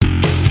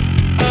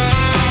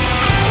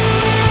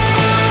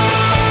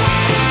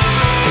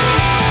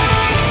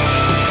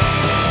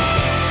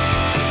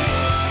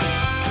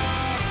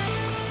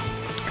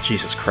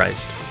Jesus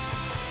Christ.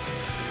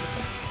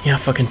 Yeah,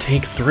 fucking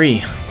take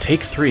three.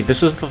 Take three.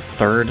 This is the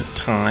third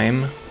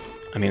time.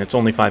 I mean, it's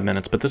only 5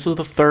 minutes, but this is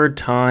the third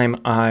time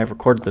I've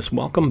recorded this.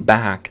 Welcome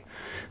back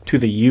to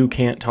the You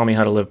Can't Tell Me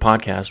How to Live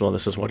podcast. Well,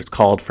 this is what it's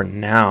called for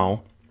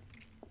now.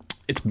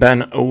 It's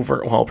been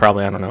over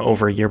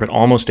a year, but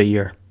almost a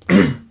year.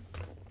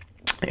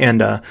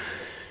 And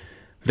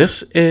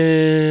this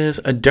is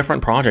a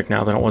different project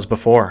now than it was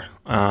before.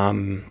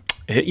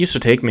 It used to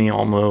take me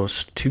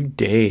almost 2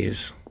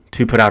 days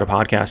to put out a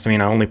podcast. I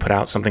mean, I only put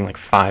out something like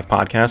 5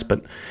 podcasts,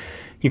 but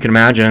you can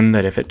imagine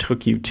that if it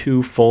took you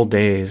 2 full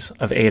days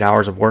of 8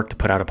 hours of work to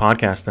put out a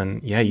podcast,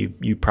 then yeah,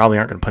 you probably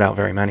aren't going to put out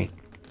very many.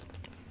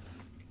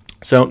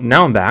 So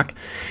now I'm back,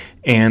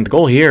 and the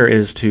goal here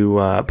is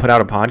to put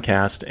out a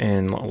podcast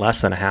in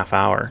less than a half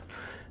hour.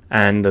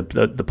 And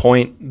the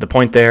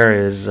point there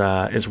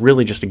is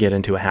really just to get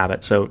into a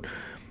habit. So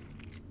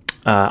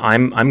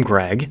I'm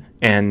Greg,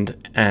 and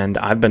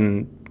I've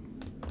been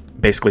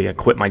basically I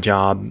quit my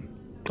job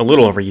a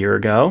little over a year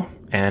ago,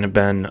 and have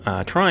been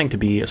trying to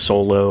be a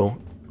solo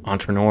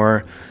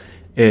entrepreneur.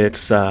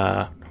 It's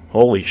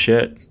holy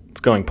shit,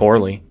 it's going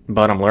poorly,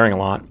 but I'm learning a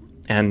lot.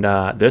 And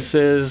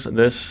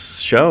this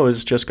show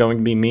is just going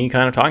to be me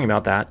kind of talking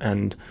about that,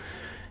 and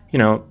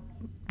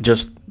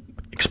just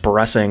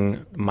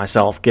expressing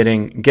myself,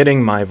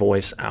 getting my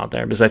voice out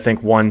there. Because I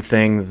think one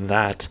thing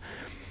that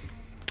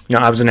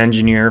I was an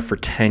engineer for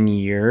 10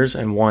 years,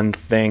 and one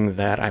thing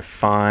that I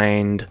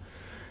find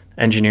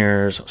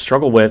engineers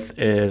struggle with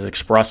is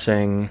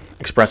expressing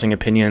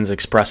opinions,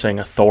 expressing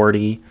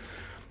authority,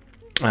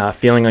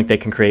 feeling like they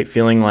can create,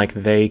 feeling like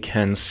they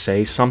can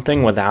say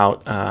something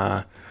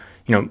without,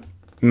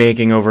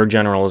 making over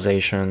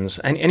generalizations,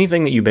 and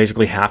anything that you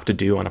basically have to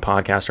do on a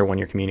podcast or when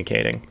you're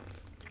communicating.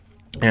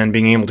 And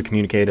being able to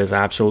communicate is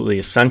absolutely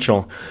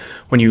essential.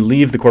 When you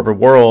leave the corporate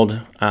world,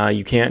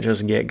 you can't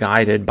just get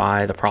guided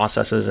by the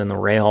processes and the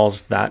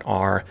rails that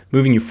are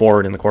moving you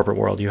forward in the corporate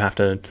world. You have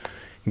to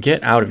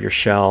get out of your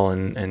shell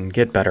and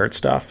get better at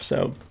stuff.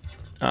 So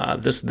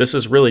this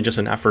is really just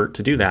an effort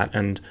to do that.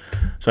 And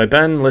so I've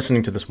been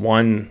listening to this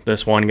one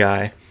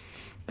guy,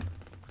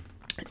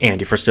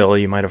 Andy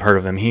Frisella. You might have heard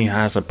of him. He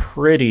has a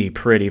pretty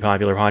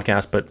popular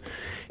podcast, but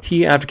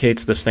he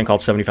advocates this thing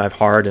called 75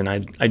 Hard, and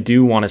I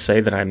do want to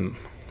say that I'm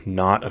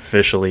not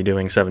officially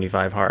doing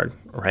 75 Hard,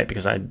 right?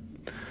 Because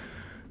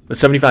the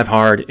 75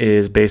 Hard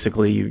is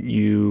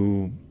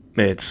basically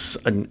it's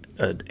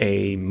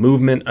a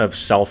movement of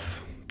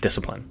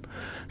self-discipline.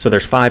 So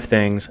there's 5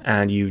 things,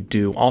 and you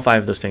do all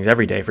 5 of those things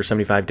every day for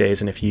 75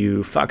 days, and if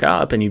you fuck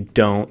up and you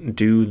don't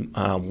do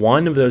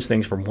one of those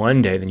things for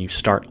one day, then you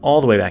start all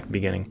the way back at the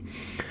beginning.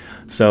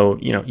 So,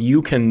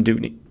 you can do,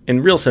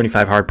 in Real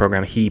 75 Hard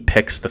program, he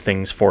picks the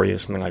things for you,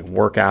 something like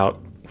work out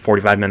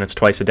 45 minutes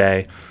twice a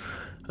day,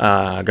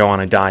 go on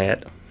a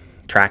diet,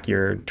 track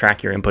your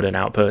input and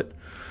output,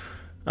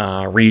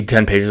 read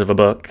 10 pages of a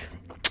book.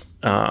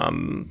 I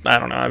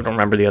don't know, I don't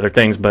remember the other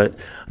things, but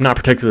I'm not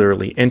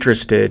particularly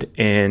interested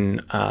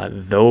in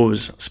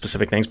those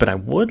specific things, but I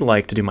would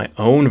like to do my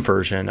own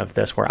version of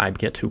this where I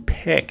get to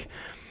pick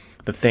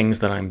the things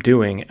that I'm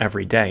doing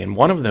every day. And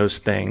one of those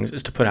things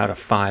is to put out a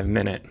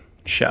 5-minute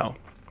show,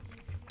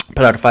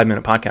 put out a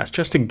 5-minute podcast,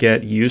 just to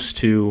get used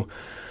to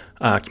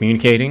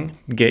communicating,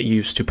 get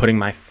used to putting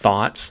my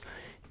thoughts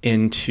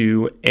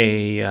into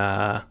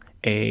a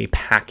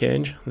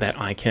package that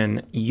I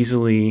can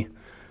easily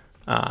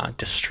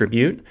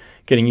distribute,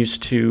 getting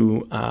used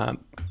to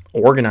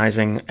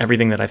organizing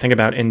everything that I think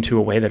about into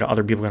a way that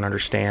other people can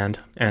understand.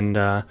 And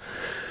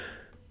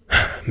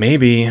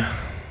maybe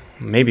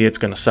it's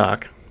going to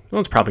suck.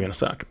 Well, it's probably going to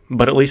suck,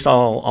 but at least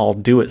I'll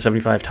do it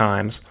 75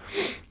 times.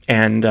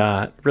 And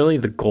really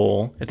the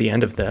goal at the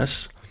end of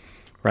this,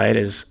 right,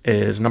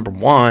 is number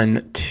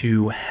 1,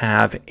 to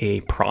have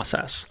a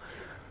process.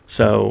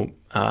 So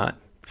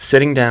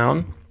sitting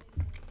down,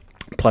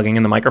 plugging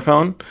in the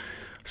microphone,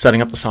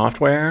 setting up the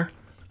software,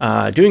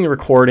 doing the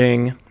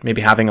recording, maybe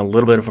having a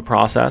little bit of a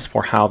process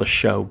for how the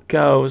show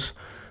goes,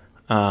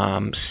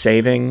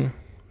 saving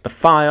the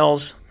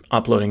files,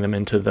 uploading them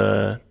into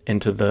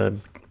the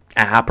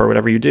app or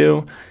whatever you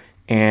do,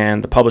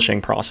 and the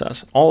publishing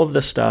process. All of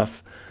this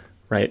stuff,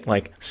 right?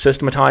 Like,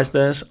 systematize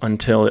this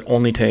until it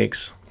only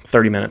takes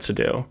 30 minutes to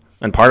do.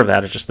 And part of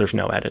that is just there's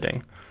no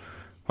editing.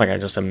 Like, I'm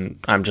just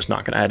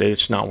not going to edit.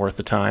 It's not worth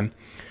the time.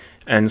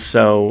 And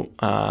so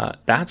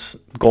that's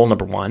goal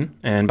number 1.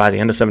 And by the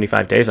end of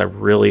 75 days, I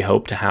really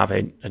hope to have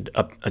a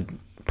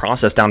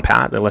process down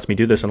pat that lets me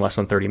do this in less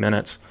than 30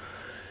 minutes.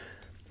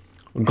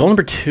 Goal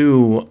number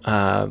 2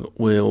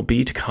 will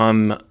be to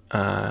come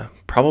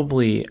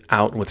probably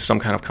out with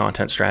some kind of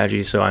content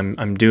strategy. So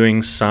I'm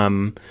doing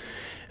some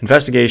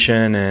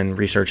investigation and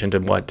research into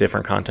what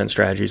different content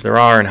strategies there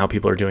are and how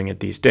people are doing it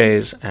these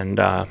days. And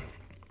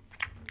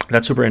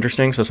that's super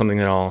interesting. So something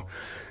that I'll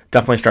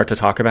definitely start to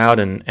talk about,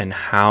 and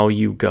how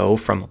you go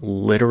from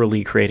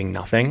literally creating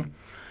nothing,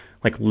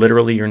 like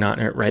literally you're not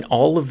right.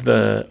 All of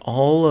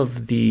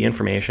the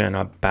information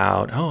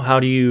about how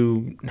do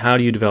you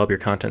develop your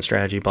content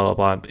strategy, blah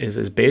blah blah,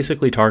 is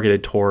basically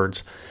targeted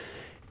towards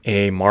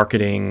a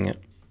marketing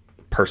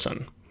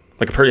person.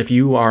 Like if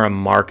you are a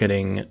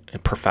marketing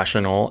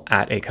professional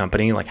at a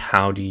company, like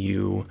how do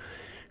you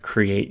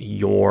create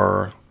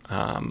your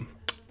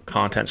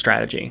content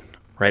strategy,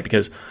 right?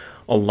 Because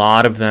a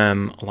lot of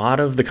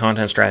the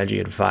content strategy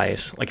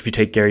advice, like if you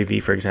take Gary Vee,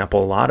 for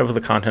example, a lot of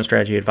the content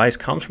strategy advice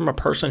comes from a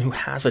person who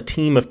has a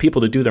team of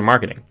people to do their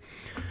marketing.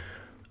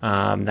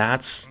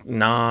 That's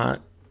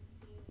not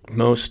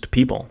most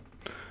people.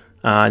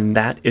 And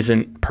that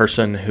isn't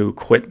person who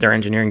quit their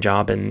engineering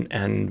job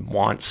and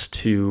wants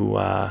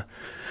to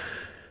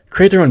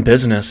create their own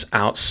business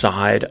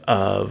outside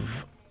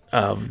of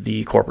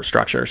the corporate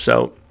structure.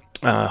 So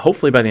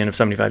hopefully by the end of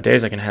 75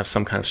 days, I can have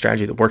some kind of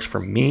strategy that works for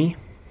me,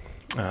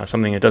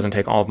 something that doesn't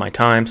take all of my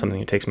time, something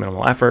that takes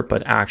minimal effort,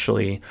 but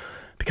actually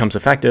becomes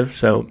effective.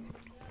 So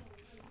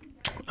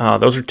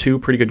those are two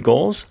pretty good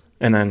goals.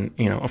 And then,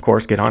 of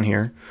course, get on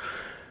here.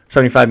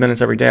 75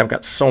 minutes every day. I've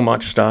got so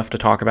much stuff to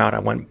talk about. I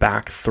went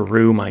back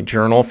through my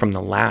journal from the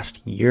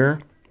last year,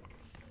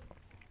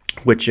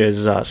 which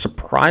is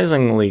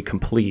surprisingly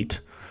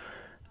complete.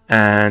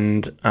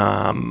 And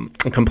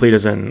complete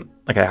as in,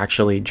 like, I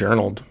actually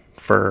journaled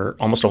for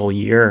almost a whole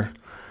year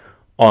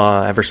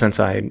ever since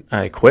I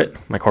quit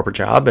my corporate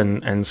job.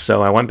 And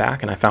so I went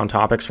back and I found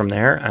topics from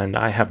there, and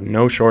I have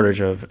no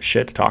shortage of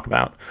shit to talk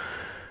about.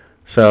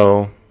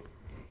 So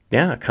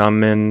yeah,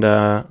 come and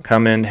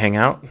hang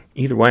out.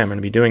 Either way, I'm going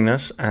to be doing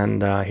this,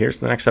 and here's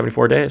the next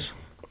 74 days.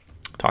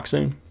 Talk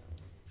soon.